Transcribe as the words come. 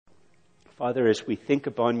Father, as we think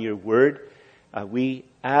upon your word, we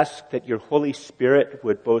ask that your Holy Spirit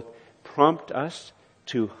would both prompt us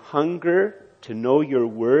to hunger to know your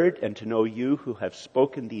word and to know you who have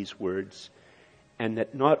spoken these words. And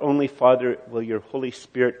that not only, Father, will your Holy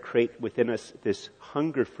Spirit create within us this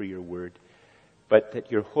hunger for your word, but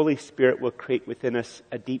that your Holy Spirit will create within us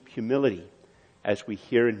a deep humility as we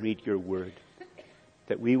hear and read your word.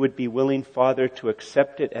 That we would be willing, Father, to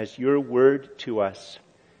accept it as your word to us.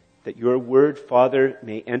 That your word, Father,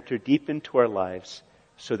 may enter deep into our lives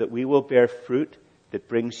so that we will bear fruit that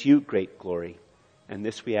brings you great glory. And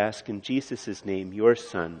this we ask in Jesus' name, your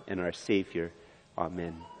Son and our Savior.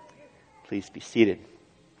 Amen. Please be seated.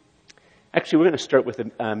 Actually, we're going to start with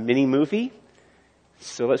a mini movie.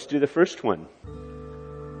 So let's do the first one.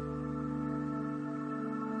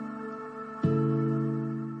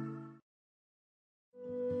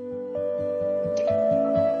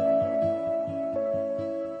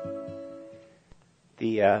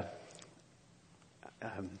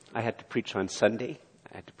 I had to preach on Sunday.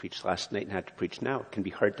 I had to preach last night and I had to preach now. It can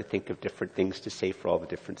be hard to think of different things to say for all the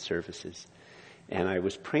different services. And I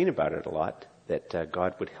was praying about it a lot, that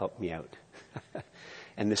God would help me out.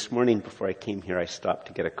 And this morning before I came here, I stopped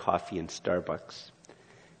to get a coffee in Starbucks.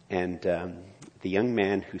 And the young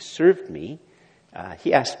man who served me,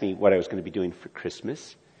 he asked me what I was going to be doing for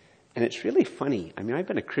Christmas. And it's really funny. I mean, I've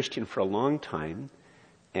been a Christian for a long time,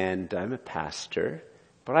 and I'm a pastor.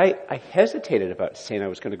 But I hesitated about saying I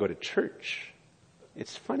was going to go to church.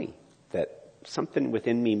 It's funny that something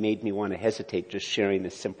within me made me want to hesitate just sharing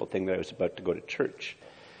this simple thing that I was about to go to church.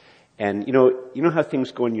 And you know how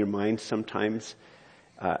things go in your mind sometimes?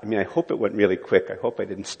 I hope it went really quick. I hope I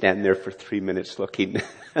didn't stand there for 3 minutes looking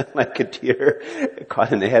like a deer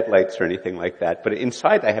caught in the headlights or anything like that. But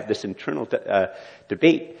inside I have this internal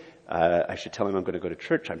debate. I should tell him I'm going to go to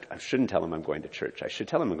church. I shouldn't tell him I'm going to church. I should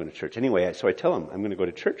tell him I'm going to church. Anyway, so I tell him I'm going to go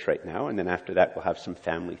to church right now, and then after that we'll have some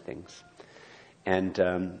family things. And,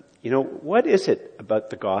 what is it about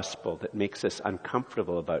the gospel that makes us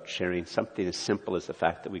uncomfortable about sharing something as simple as the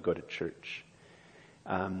fact that we go to church?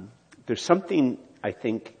 There's something, I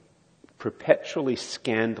think, perpetually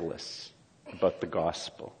scandalous about the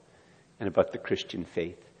gospel and about the Christian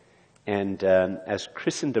faith. And as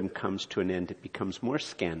Christendom comes to an end, it becomes more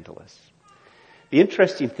scandalous. The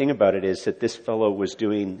interesting thing about it is that this fellow was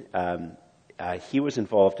doing, he was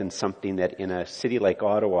involved in something that in a city like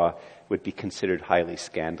Ottawa would be considered highly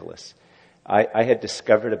scandalous. I had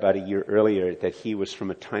discovered about a year earlier that he was from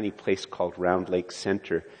a tiny place called Round Lake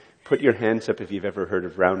Center. Put your hands up if you've ever heard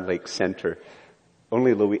of Round Lake Center.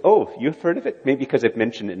 Only Louis. Oh, you've heard of it? Maybe because I've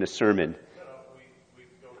mentioned it in a sermon.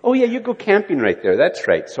 Oh yeah, you go camping right there. That's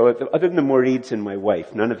right. So other than the Morids and my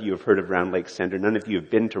wife, none of you have heard of Round Lake Center. None of you have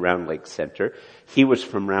been to Round Lake Center. He was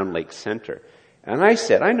from Round Lake Center. And I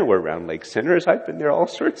said, I know where Round Lake Center is. I've been there all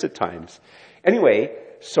sorts of times. Anyway,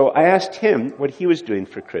 so I asked him what he was doing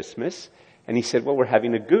for Christmas. And he said, well, we're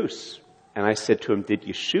having a goose. And I said to him, did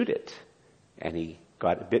you shoot it? And he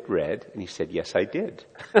got a bit red. And he said, yes, I did.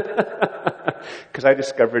 Because I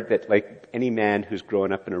discovered that like any man who's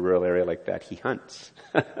grown up in a rural area like that, he hunts.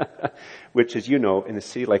 Which, as you know, in a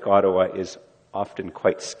city like Ottawa is often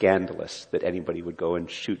quite scandalous that anybody would go and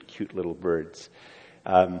shoot cute little birds.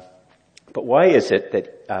 But why is it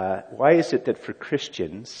that for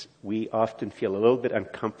Christians we often feel a little bit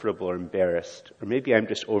uncomfortable or embarrassed, or maybe I'm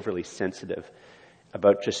just overly sensitive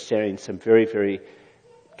about just sharing some very, very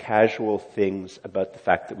casual things about the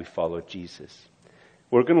fact that we follow Jesus?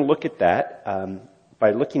 We're going to look at that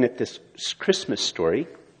by looking at this Christmas story,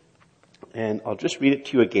 and I'll just read it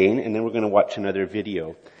to you again, and then we're going to watch another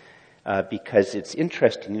video. Because it's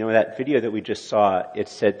interesting. That video that we just saw, it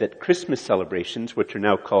said that Christmas celebrations, which are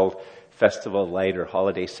now called Festival of Light or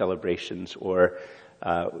holiday celebrations or,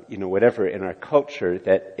 whatever in our culture,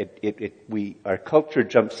 that our culture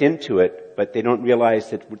jumps into it, but they don't realize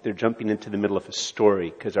that they're jumping into the middle of a story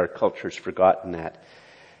because our culture's forgotten that.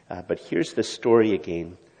 But here's the story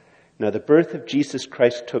again. Now, the birth of Jesus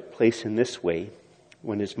Christ took place in this way.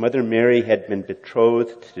 When his mother Mary had been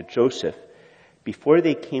betrothed to Joseph, before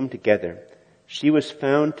they came together, she was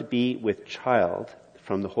found to be with child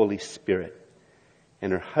from the Holy Spirit.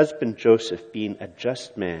 And her husband Joseph, being a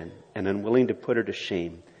just man and unwilling to put her to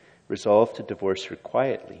shame, resolved to divorce her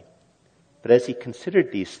quietly. But as he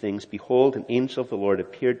considered these things, behold, an angel of the Lord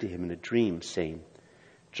appeared to him in a dream, saying,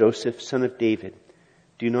 Joseph, son of David,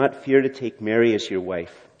 do not fear to take Mary as your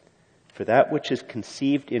wife, for that which is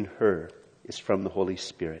conceived in her is from the Holy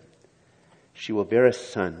Spirit. She will bear a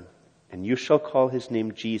son, and you shall call his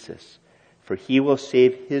name Jesus, for he will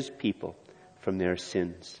save his people from their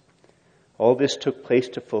sins. All this took place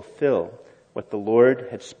to fulfill what the Lord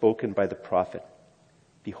had spoken by the prophet.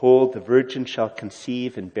 Behold, the virgin shall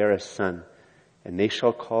conceive and bear a son, and they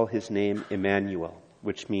shall call his name Emmanuel,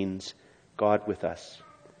 which means God with us.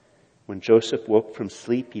 When Joseph woke from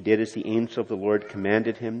sleep, he did as the angel of the Lord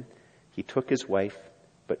commanded him. He took his wife,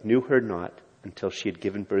 but knew her not until she had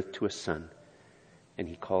given birth to a son, and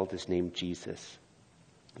he called his name Jesus.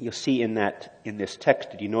 You'll see in this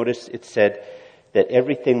text, did you notice it said that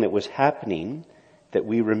everything that was happening that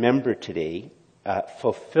we remember today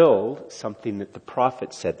fulfilled something that the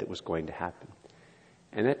prophet said that was going to happen.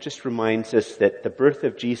 And that just reminds us that the birth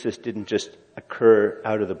of Jesus didn't just occur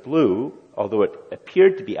out of the blue, although it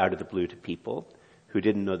appeared to be out of the blue to people who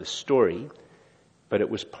didn't know the story, but it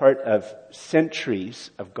was part of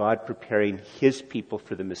centuries of God preparing his people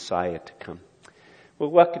for the Messiah to come.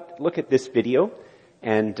 Well, look at this video,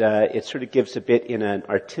 and it sort of gives a bit in an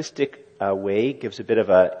artistic way, gives a bit of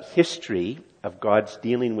a history of God's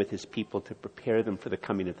dealing with his people to prepare them for the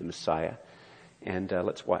coming of the Messiah. And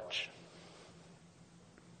let's watch.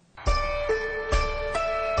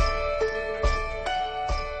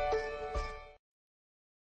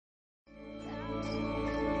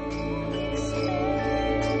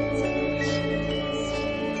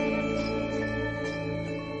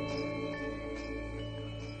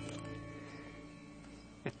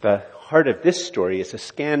 At the heart of this story is a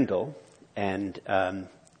scandal, and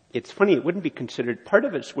it's funny, part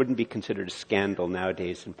of it wouldn't be considered a scandal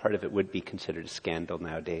nowadays, and part of it would be considered a scandal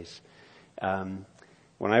nowadays. When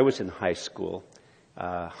I was in high school,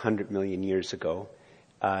 100 million years ago,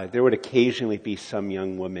 there would occasionally be some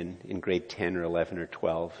young woman in grade 10 or 11 or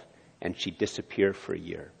 12, and she'd disappear for a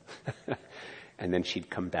year. And then she'd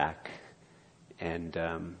come back, and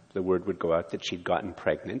the word would go out that she'd gotten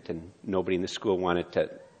pregnant, and nobody in the school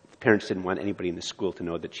parents didn't want anybody in the school to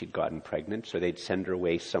know that she'd gotten pregnant, so they'd send her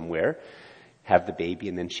away somewhere, have the baby,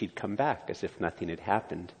 and then she'd come back as if nothing had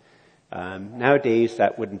happened. Nowadays,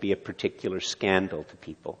 that wouldn't be a particular scandal to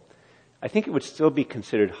people. I think it would still be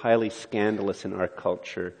considered highly scandalous in our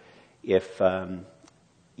culture if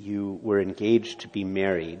you were engaged to be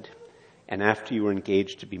married, and after you were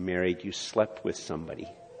engaged to be married, you slept with somebody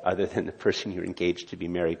other than the person you're engaged to be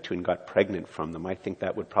married to and got pregnant from them. I think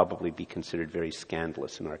that would probably be considered very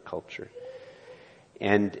scandalous in our culture.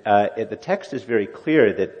 And the text is very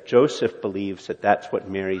clear that Joseph believes that that's what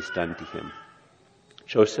Mary's done to him.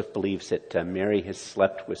 Joseph believes that Mary has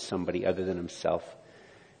slept with somebody other than himself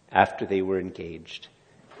after they were engaged.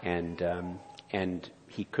 And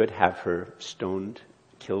he could have her stoned,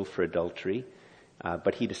 killed for adultery,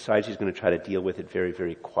 but he decides he's going to try to deal with it very,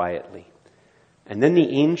 very quietly. And then the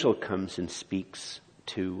angel comes and speaks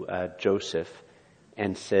to Joseph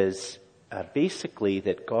and says basically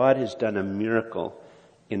that God has done a miracle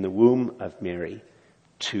in the womb of Mary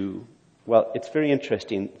it's very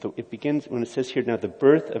interesting. It begins when it says here, now the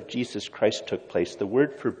birth of Jesus Christ took place. The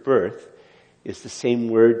word for birth is the same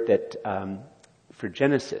word that for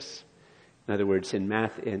Genesis. In other words, in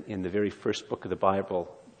the very first book of the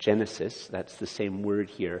Bible, Genesis, that's the same word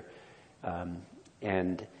here.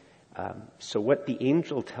 So what the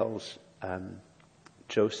angel tells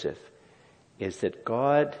Joseph is that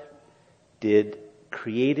God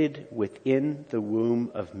created within the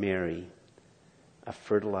womb of Mary a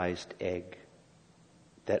fertilized egg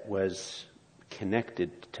that was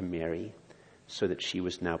connected to Mary so that she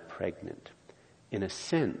was now pregnant. In a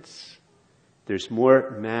sense, there's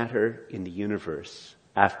more matter in the universe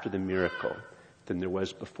after the miracle than there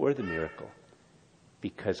was before the miracle,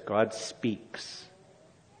 because God speaks.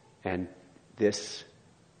 And this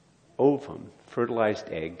ovum, fertilized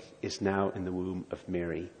egg, is now in the womb of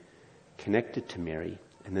Mary, connected to Mary,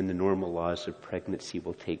 and then the normal laws of pregnancy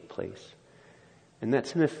will take place. And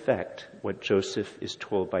that's in effect what Joseph is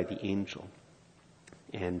told by the angel.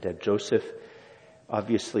 And Joseph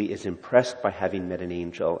obviously is impressed by having met an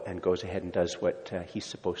angel and goes ahead and does what he's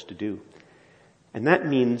supposed to do. And that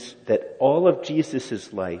means that all of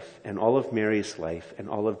Jesus' life and all of Mary's life and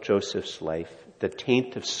all of Joseph's life, the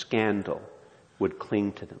taint of scandal would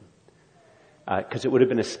cling to them. Because it would have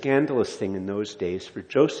been a scandalous thing in those days for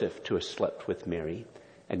Joseph to have slept with Mary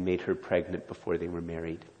and made her pregnant before they were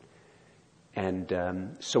married.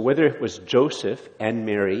 And so whether it was Joseph and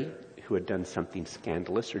Mary who had done something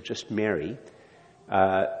scandalous or just Mary,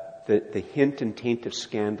 the hint and taint of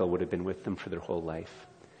scandal would have been with them for their whole life.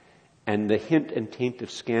 And the hint and taint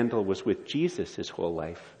of scandal was with Jesus his whole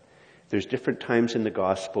life. There's different times in the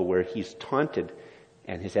gospel where he's taunted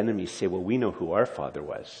and his enemies say, well, we know who our father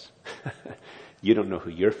was. You don't know who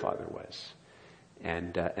your father was.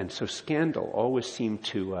 And so scandal always seemed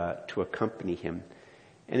to accompany him.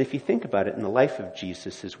 And if you think about it in the life of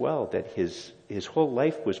Jesus as well, that his whole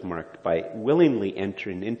life was marked by willingly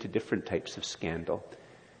entering into different types of scandal.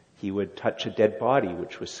 He would touch a dead body,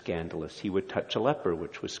 which was scandalous. He would touch a leper,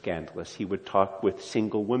 which was scandalous. He would talk with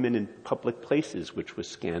single women in public places, which was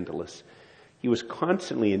scandalous. He was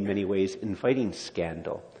constantly, in many ways, inviting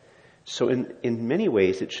scandal. So in many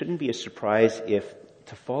ways, it shouldn't be a surprise if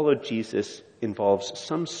to follow Jesus involves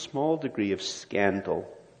some small degree of scandal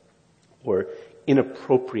or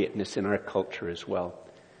inappropriateness in our culture as well.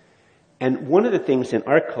 And one of the things in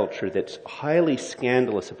our culture that's highly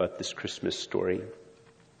scandalous about this Christmas story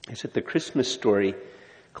is that the Christmas story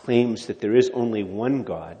claims that there is only one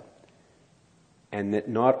God and that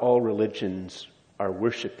not all religions are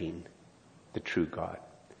worshiping the true God.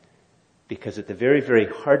 Because at the very, very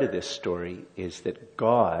heart of this story is that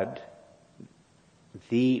God,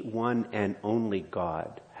 the one and only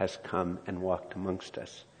God, has come and walked amongst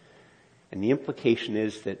us. And the implication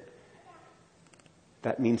is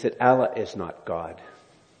that means that Allah is not God.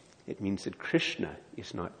 It means that Krishna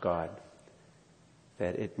is not God.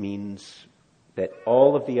 That it means that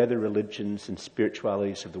all of the other religions and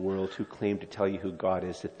spiritualities of the world who claim to tell you who God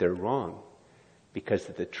is, that they're wrong. Because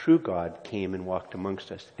the true God came and walked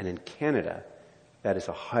amongst us. And in Canada, that is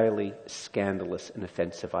a highly scandalous and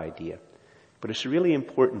offensive idea. But it's a really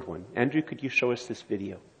important one. Andrew, could you show us this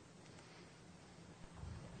video?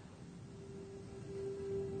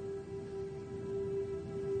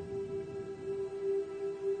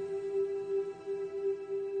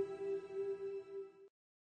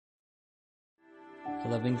 A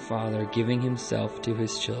loving Father giving himself to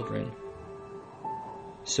his children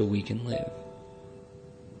so we can live.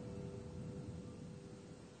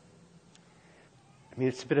 I mean,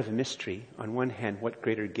 it's a bit of a mystery. On one hand, what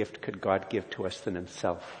greater gift could God give to us than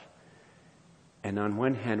himself? And on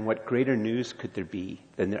one hand, what greater news could there be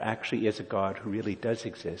than there actually is a God who really does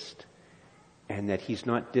exist, and that he's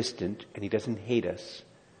not distant and he doesn't hate us,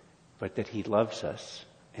 but that he loves us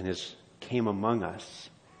and came among us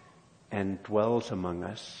and dwells among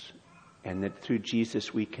us, and that through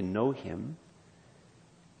Jesus we can know him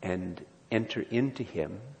and enter into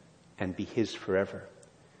him and be his forever.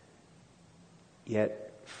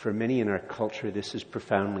 Yet, for many in our culture, this is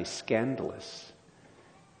profoundly scandalous.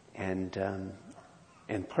 And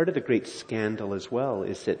part of the great scandal as well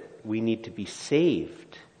is that we need to be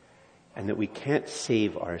saved, and that we can't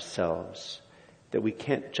save ourselves, that we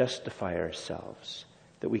can't justify ourselves,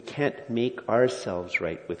 that we can't make ourselves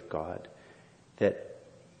right with God, that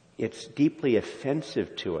it's deeply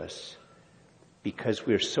offensive to us because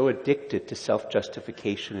we're so addicted to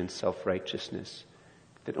self-justification and self-righteousness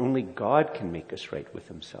that only God can make us right with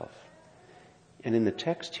himself. And in the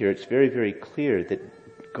text here, it's very, very clear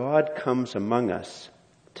that God comes among us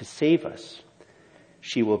to save us.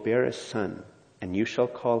 She will bear a son, and you shall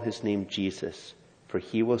call his name Jesus, for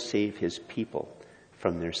he will save his people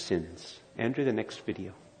from their sins. Andrew, the next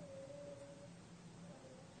video.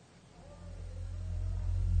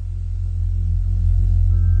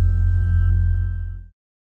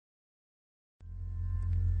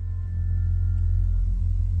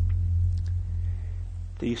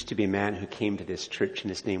 There used to be a man who came to this church, and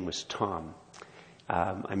his name was Tom.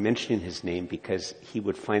 I'm mentioning his name because he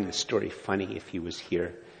would find the story funny if he was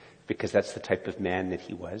here, because that's the type of man that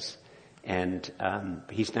he was. And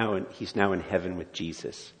he's now in heaven with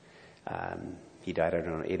Jesus. He died, I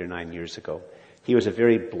don't know, 8 or 9 years ago. He was a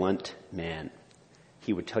very blunt man.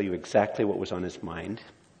 He would tell you exactly what was on his mind,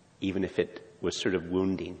 even if it was sort of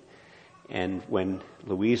wounding. And when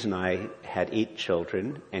Louise and I had 8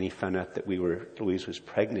 children, and he found out that Louise was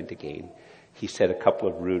pregnant again, he said a couple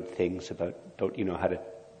of rude things about, don't you know how to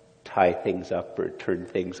tie things up or turn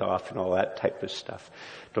things off and all that type of stuff?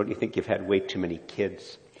 Don't you think you've had way too many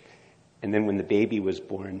kids? And then when the baby was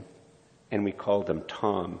born, and we called him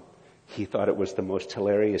Tom, he thought it was the most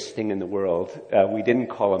hilarious thing in the world. We didn't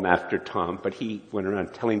call him after Tom, but he went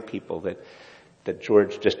around telling people that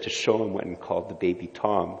George, just to show him, went and called the baby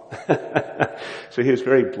Tom. So he was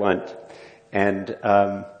very blunt. And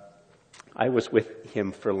I was with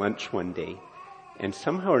him for lunch one day, and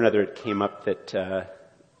somehow or another it came up that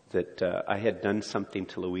I had done something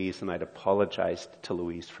to Louise, and I'd apologized to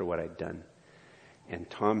Louise for what I'd done. And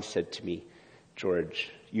Tom said to me, "George,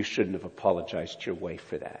 you shouldn't have apologized to your wife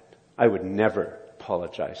for that. I would never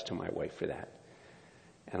apologize to my wife for that."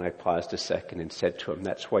 And I paused a second and said to him,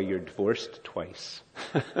 "That's why you're divorced twice."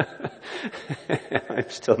 I'm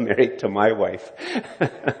still married to my wife.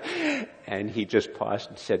 And he just paused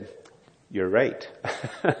and said, "You're right."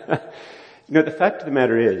 The fact of the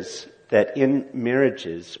matter is that in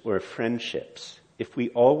marriages or friendships, if we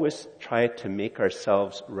always try to make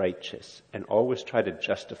ourselves righteous and always try to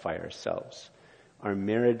justify ourselves, our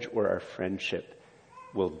marriage or our friendship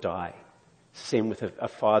will die. Same with a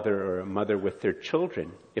father or a mother with their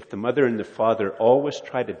children. If the mother and the father always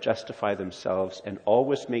try to justify themselves and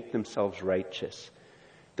always make themselves righteous,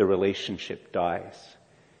 the relationship dies.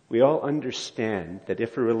 We all understand that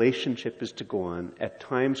if a relationship is to go on, at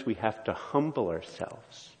times we have to humble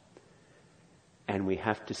ourselves and we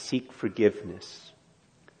have to seek forgiveness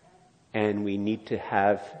and we need to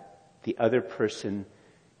have the other person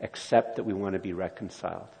accept that we want to be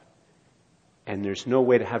reconciled. And there's no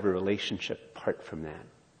way to have a relationship apart from that.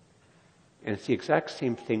 And it's the exact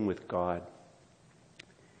same thing with God.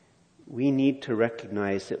 We need to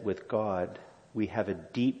recognize that with God, we have a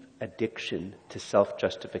deep addiction to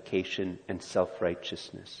self-justification and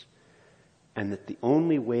self-righteousness. And that the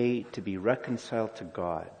only way to be reconciled to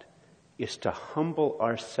God is to humble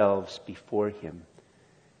ourselves before Him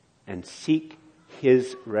and seek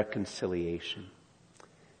His reconciliation.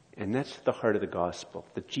 And that's the heart of the gospel,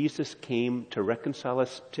 that Jesus came to reconcile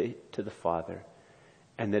us to the Father,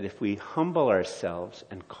 and that if we humble ourselves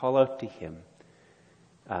and call out to Him,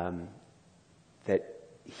 that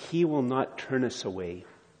He will not turn us away,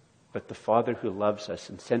 but the Father who loves us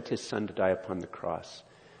and sent His Son to die upon the cross,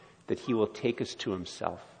 that He will take us to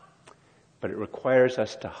Himself. But it requires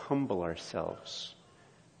us to humble ourselves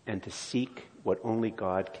and to seek what only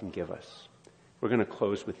God can give us. We're going to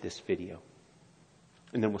close with this video.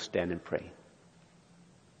 And then we'll stand and pray.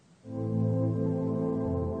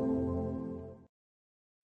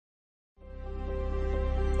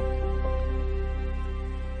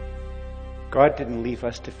 God didn't leave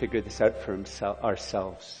us to figure this out for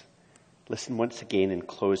ourselves. Listen once again in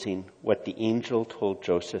closing what the angel told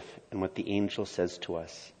Joseph and what the angel says to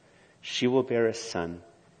us. She will bear a son,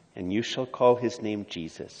 and you shall call his name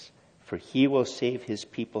Jesus, for he will save his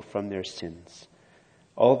people from their sins.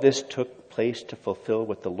 All this took place to fulfill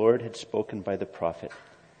what the Lord had spoken by the prophet.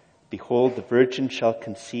 Behold, the virgin shall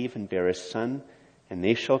conceive and bear a son, and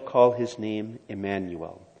they shall call his name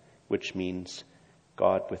Emmanuel, which means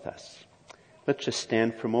God with us. Let's just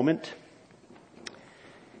stand for a moment.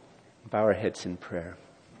 Bow our heads in prayer.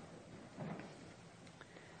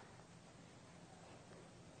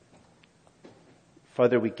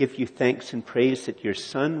 Father, we give you thanks and praise that your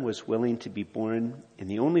Son was willing to be born in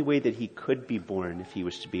the only way that he could be born if he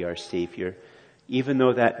was to be our Savior, even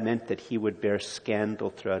though that meant that he would bear scandal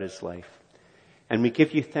throughout his life. And we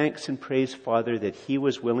give you thanks and praise, Father, that he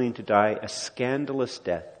was willing to die a scandalous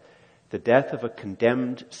death, the death of a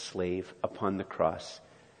condemned slave upon the cross.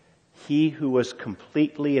 He who was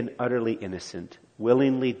completely and utterly innocent,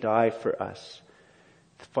 willingly died for us.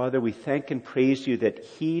 Father, we thank and praise you that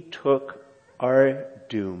he took our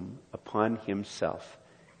doom upon himself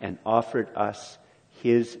and offered us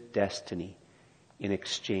his destiny in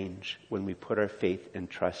exchange when we put our faith and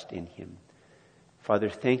trust in him.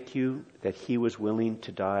 Father, thank you that he was willing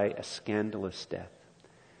to die a scandalous death.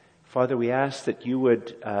 Father, we ask that you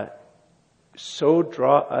would so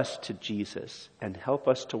draw us to Jesus and help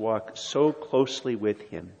us to walk so closely with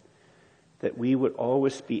him that we would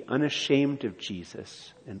always be unashamed of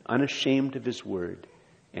Jesus and unashamed of his word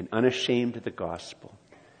and unashamed of the gospel,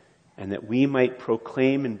 and that we might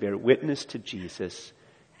proclaim and bear witness to Jesus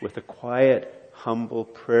with a quiet, humble,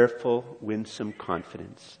 prayerful, winsome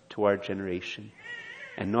confidence to our generation,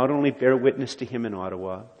 and not only bear witness to him in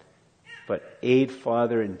Ottawa, but aid,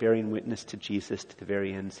 Father, in bearing witness to Jesus to the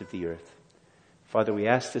very ends of the earth. Father, we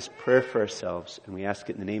ask this prayer for ourselves, and we ask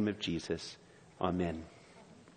it in the name of Jesus. Amen.